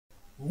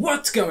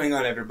What's going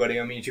on, everybody?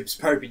 I'm YouTube's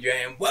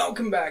popeyJN.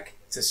 Welcome back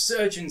to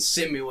Surgeon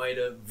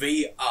Simulator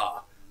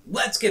VR.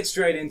 Let's get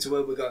straight into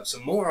it. We've got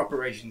some more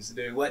operations to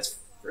do. Let's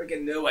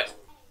friggin' do it.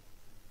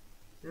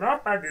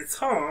 Not by the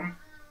time.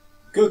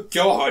 Good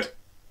God.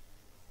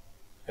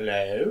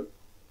 Hello?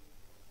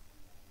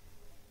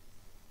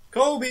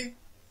 Colby.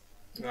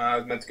 I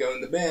was meant to go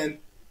in the bin.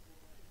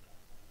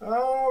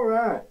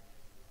 Alright.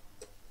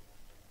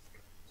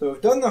 So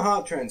we've done the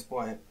heart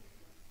transplant.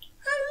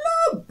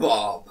 Hello,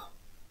 Bob.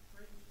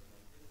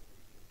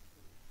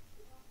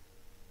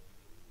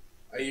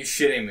 Are you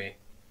shitting me?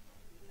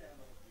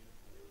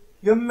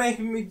 You're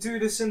making me do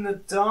this in the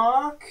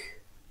dark?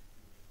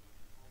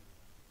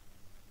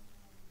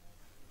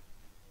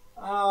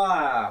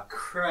 Ah,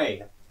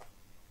 great.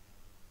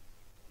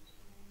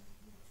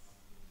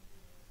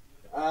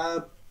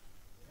 Bob,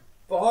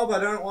 I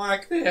don't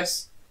like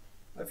this.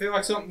 I feel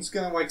like something's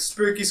gonna, like,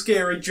 spooky,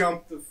 scary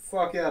jump the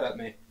fuck out at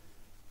me.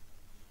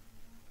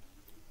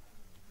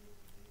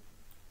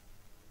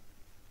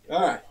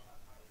 Alright.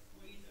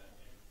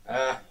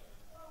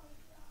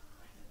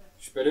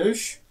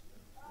 Spadoosh.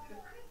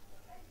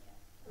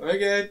 We're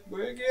good.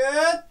 We're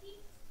good.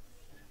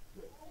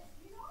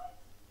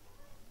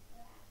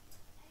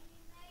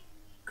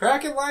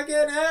 Crack it like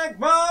an egg,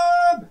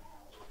 Bob!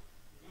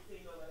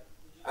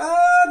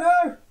 Oh,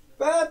 no!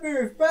 Bad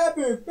move, bad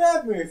move,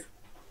 bad move.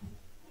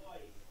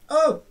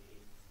 Oh!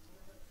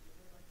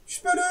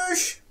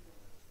 Spadoosh!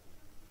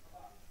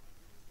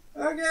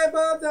 Okay,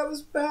 Bob, that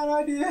was a bad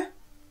idea.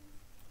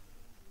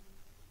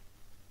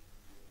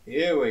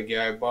 Here we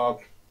go,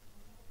 Bob.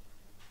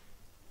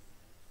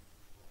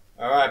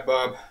 Alright,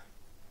 Bob.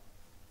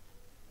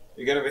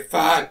 You're gonna be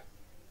fine.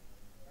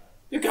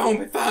 You're gonna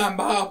be fine,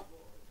 Bob.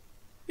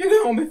 You're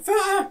gonna be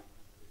fine.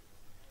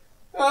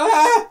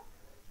 Ah!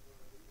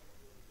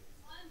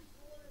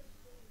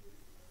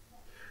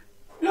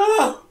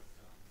 No!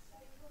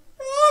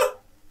 Ah!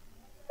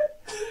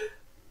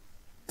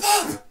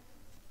 Bob!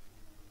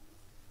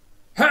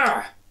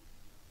 Ha!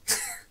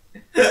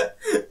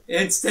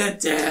 Instant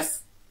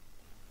death.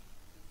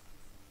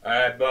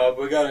 Alright, Bob,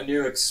 we got a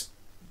new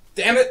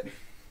Damn it!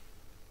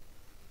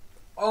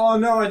 Oh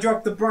no, I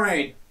dropped the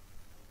brain.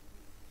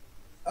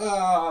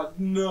 No.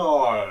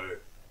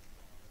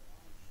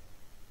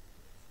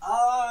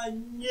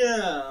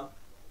 No.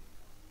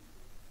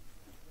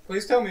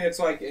 Please tell me it's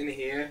like in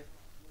here.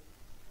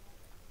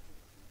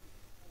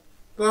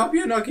 Bob,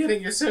 you're not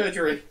getting your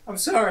surgery. I'm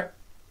sorry.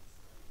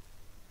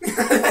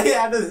 They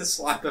added the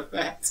slap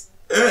effect.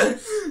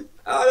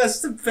 Oh,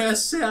 that's the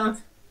best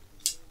sound.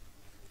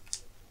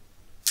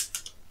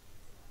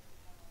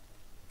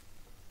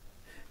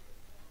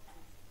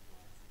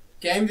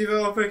 Game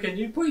developer, can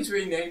you please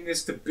rename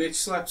this to Bitch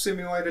Slap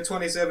Simulator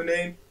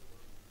 2017?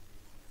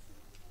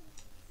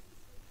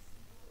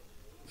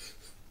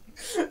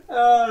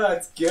 Oh,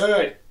 that's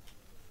good.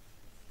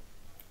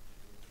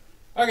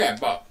 Okay,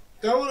 Bob,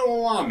 don't want to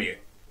alarm you.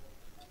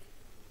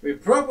 We're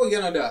probably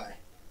gonna die.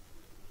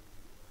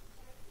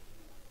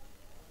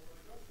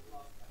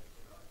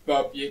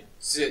 Bob, you're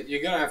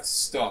gonna have to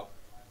stop.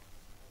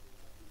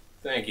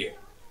 Thank you.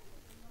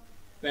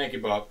 Thank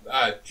you, Bob.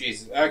 Ah,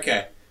 Jesus.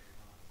 Okay.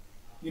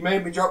 You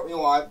made me drop my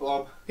light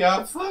bulb.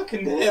 God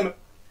fucking damn it.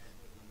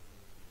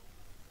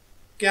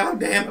 God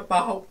damn it,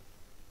 Bob.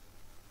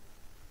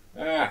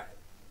 Ah.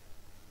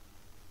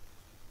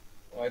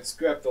 Let's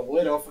grab the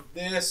lid off of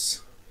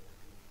this.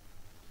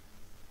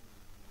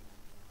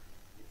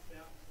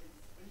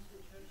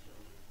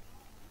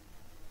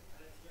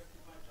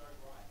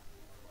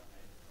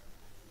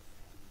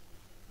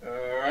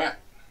 Alright.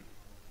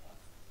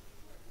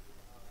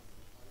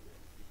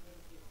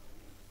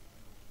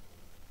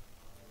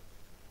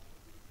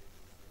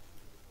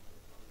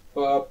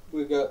 Bob,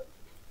 we got...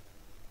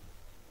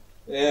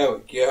 There we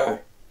go.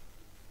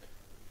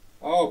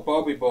 Oh,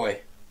 Bobby boy.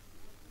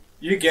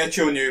 You get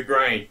your new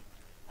brain.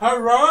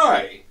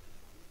 Hooray!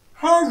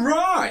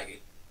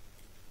 Hooray!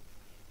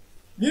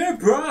 New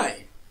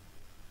brain!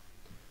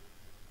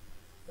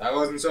 That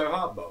wasn't so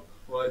hard, Bob.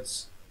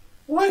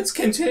 Let's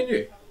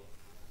continue.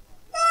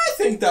 I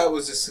think that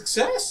was a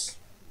success.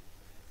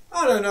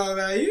 I don't know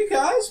about you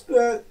guys,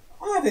 but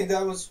I think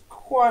that was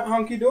quite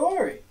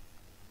hunky-dory.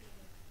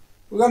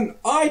 We got an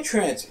eye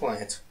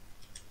transplant.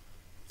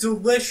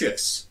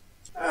 Delicious.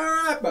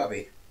 Alright,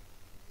 Bobby.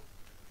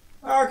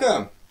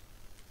 Welcome.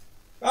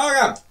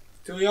 Welcome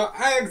to your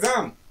eye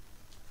exam.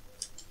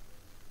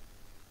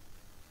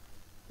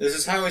 This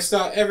is how we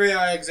start every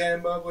eye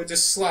exam, Bob. We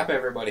just slap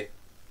everybody.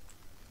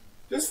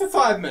 Just for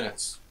 5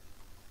 minutes.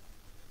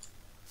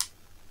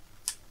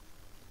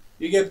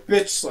 You get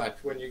bitch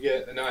slapped when you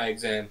get an eye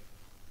exam.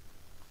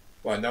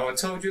 What, no one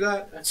told you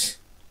that?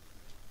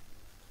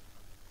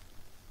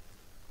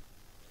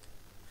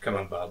 Come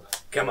on, Bob.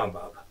 Come on,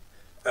 Bob.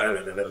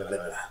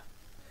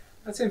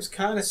 That seems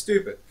kind of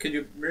stupid. Could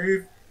you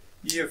move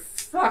your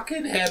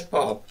fucking head,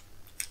 Bob?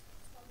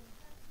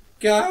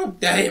 God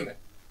damn it.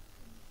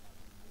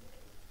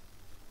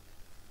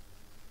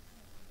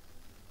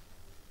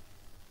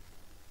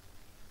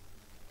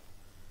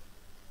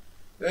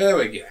 There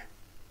we go.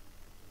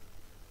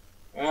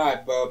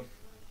 Alright, bub.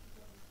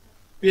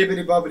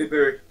 Bibbidi bobbidi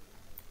bird.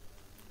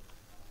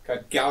 Can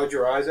I gouge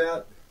your eyes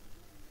out?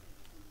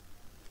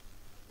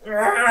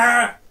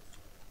 Ah!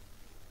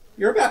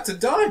 You're about to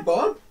die,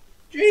 bub.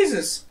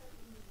 Jesus.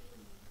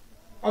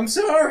 I'm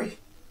sorry.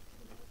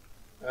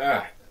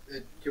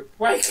 You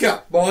wake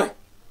up, boy.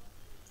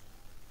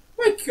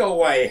 Wake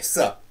your ass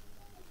up.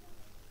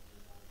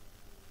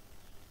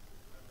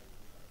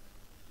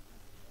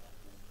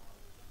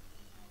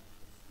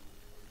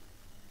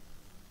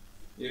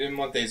 You didn't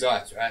want these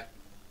eyes, right?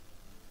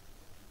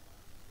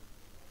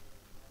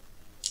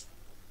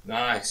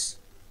 Nice.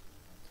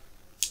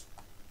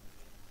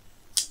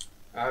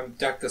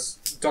 Dr.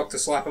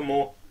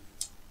 Slappermore.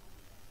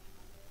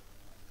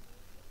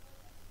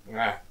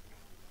 Right.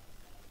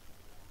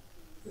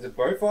 Is it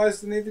both eyes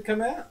that need to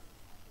come out?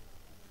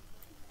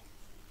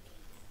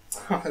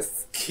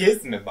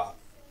 Excuse me, Bob.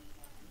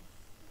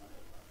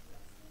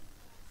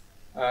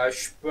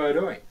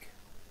 Spadoink.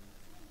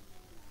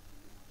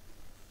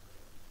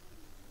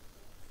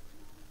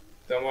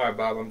 Don't worry,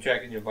 Bob, I'm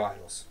checking your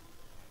vitals.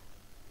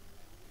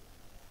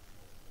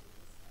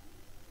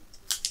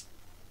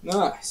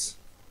 Nice.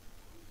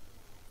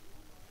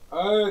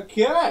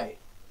 Okay.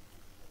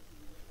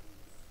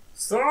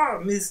 So,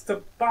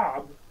 Mr.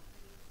 Bob.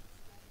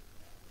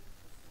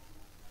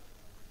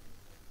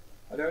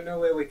 I don't know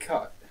where we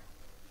cut.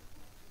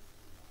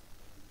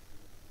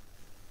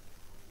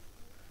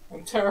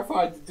 I'm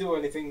terrified to do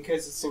anything in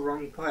case it's the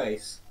wrong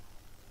place.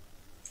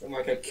 I'm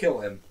like I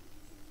kill him.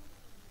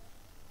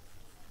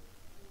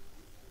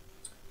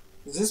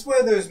 Is this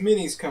where those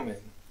minis come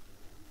in?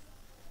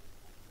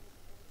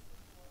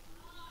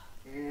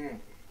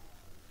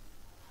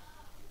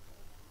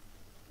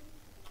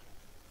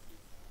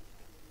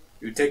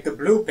 You take the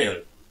blue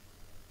pill.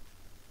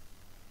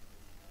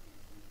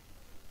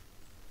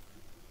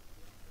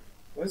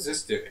 What does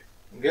this do?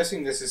 I'm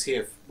guessing this is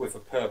here with a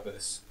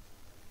purpose.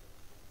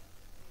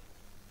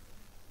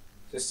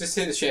 Just to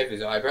see the shape of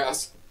his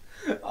eyebrows.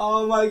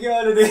 Oh my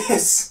god, it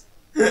is!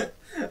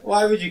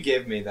 Why would you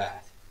give me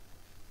that?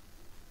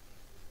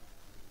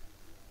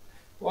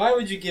 Why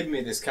would you give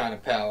me this kind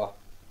of power?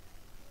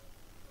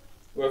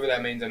 Whether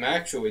that means I'm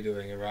actually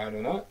doing it right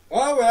or not.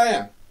 Oh, I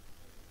am!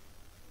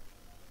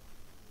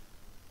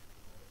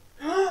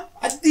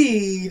 I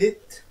did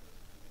it!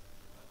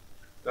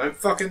 Don't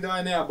fucking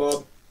die now,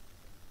 Bob.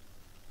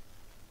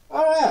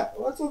 Alright,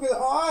 let's look at the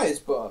eyes,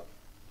 Bob.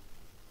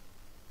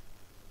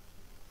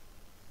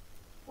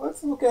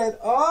 Let's look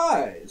at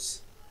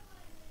eyes.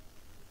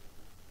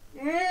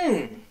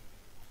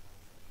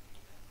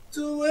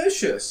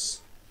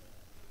 Delicious.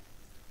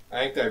 I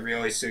think they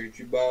really suit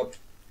you, Bob.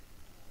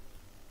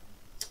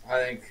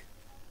 I think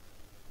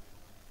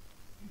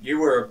you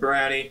were a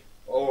brownie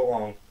all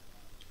along.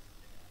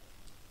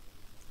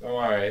 Don't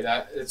worry,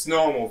 it's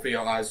normal for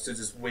your eyes to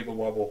just wiggle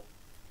wobble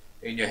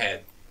in your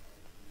head.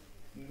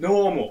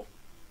 Normal.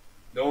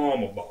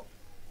 Normal, Bob.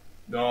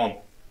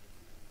 Normal.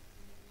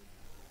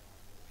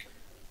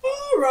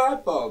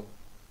 Alright, Bob.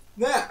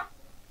 Now,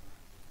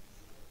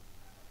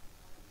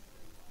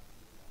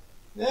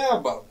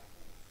 Bob.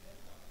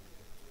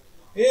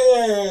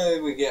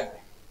 Here we go.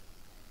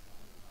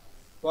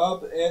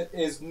 Bob, it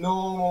is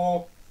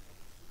normal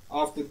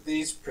after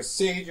these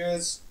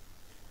procedures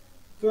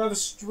to have a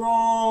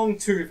strong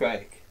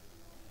toothache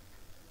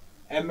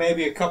and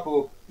maybe a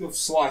couple of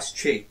sliced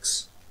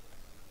cheeks.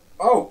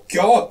 Oh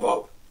God,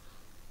 Bob!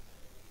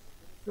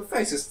 Your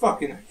face is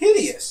fucking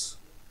hideous!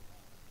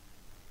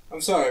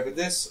 I'm sorry, but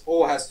this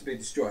all has to be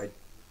destroyed.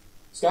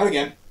 Start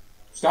again.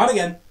 Start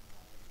again.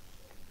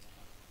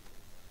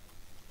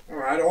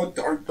 Alright, or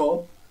don't,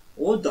 Bob.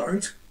 Or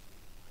don't.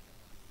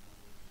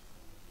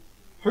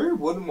 Who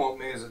wouldn't want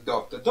me as a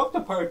doctor?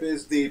 Dr. Pope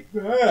is the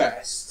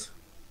best.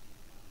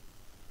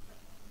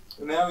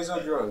 And now he's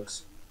on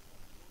drugs.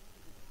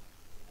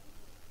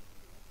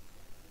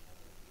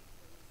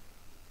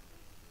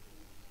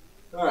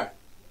 Alright.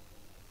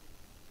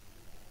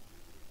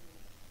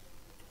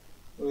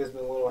 Where's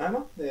my little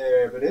hammer?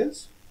 There it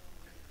is.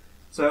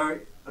 So,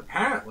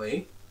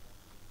 apparently,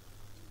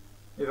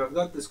 if I've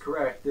got this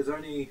correct, there's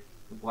only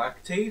the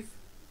black teeth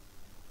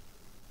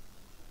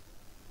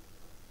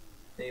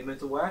that you're meant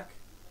to whack.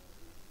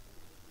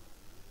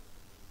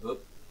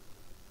 Oop.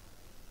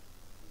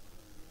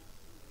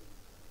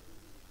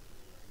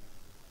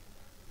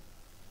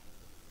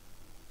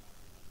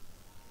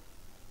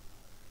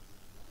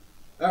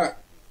 Alright.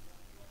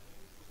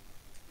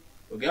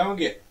 We'll go and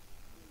get it.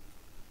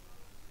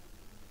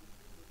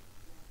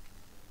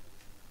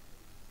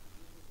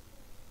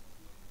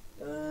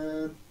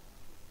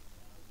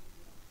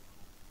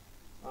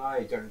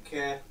 I don't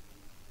care.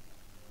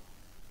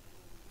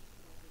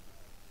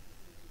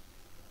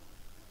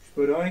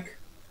 Spadoink.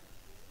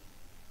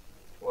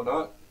 Or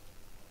not.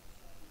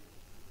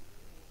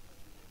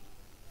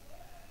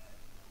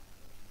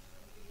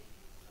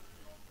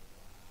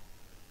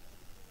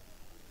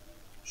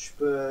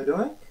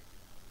 Spadoink.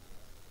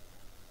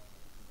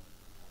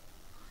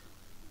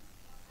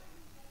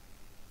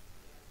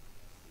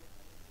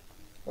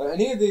 Are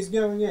any of these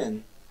going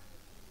in?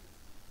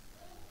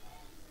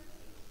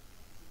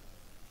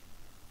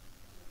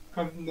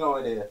 I have no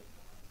idea.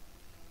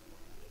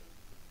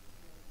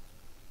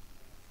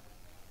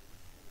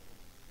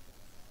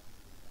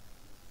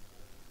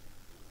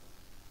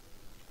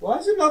 Why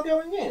is it not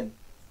going in?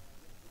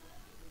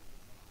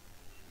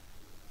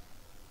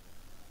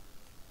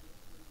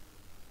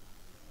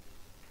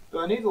 Do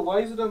I need to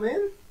laser them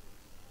in?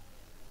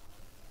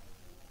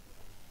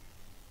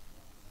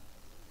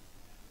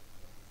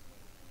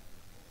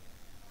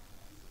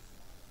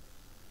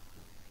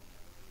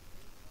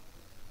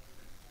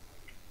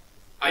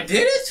 I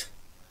did it?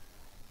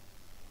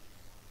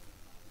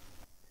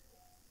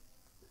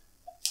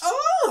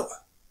 Oh!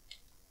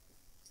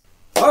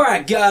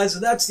 Alright guys, so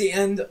that's the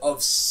end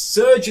of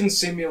Surgeon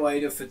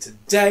Simulator for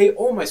today.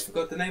 Almost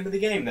forgot the name of the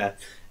game there.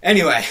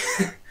 Anyway,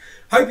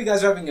 hope you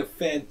guys are having a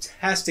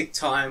fantastic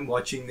time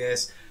watching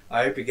this.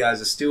 I hope you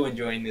guys are still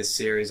enjoying this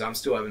series. I'm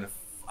still having a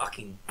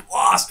fucking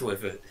blast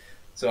with it.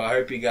 So I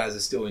hope you guys are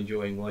still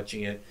enjoying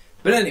watching it.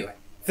 But anyway,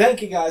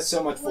 thank you guys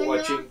so much for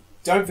watching.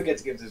 Don't forget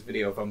to give this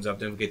video a thumbs up.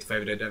 Don't forget to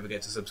favorite it. Don't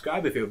forget to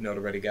subscribe if you have not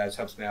already, guys.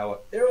 Helps me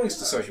out. There are links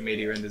to social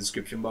media in the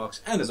description box.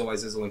 And as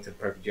always, there's a link to the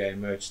popeyJN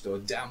merch store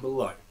down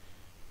below.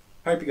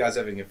 Hope you guys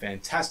are having a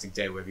fantastic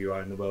day wherever you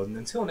are in the world. And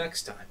until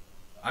next time,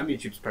 I'm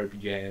YouTube's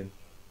popeyJN.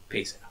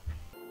 Peace out.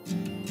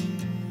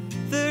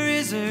 There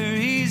is a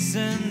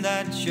reason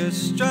that your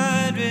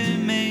stride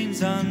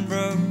remains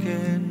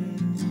unbroken.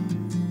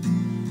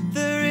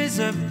 There is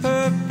a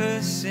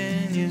purpose in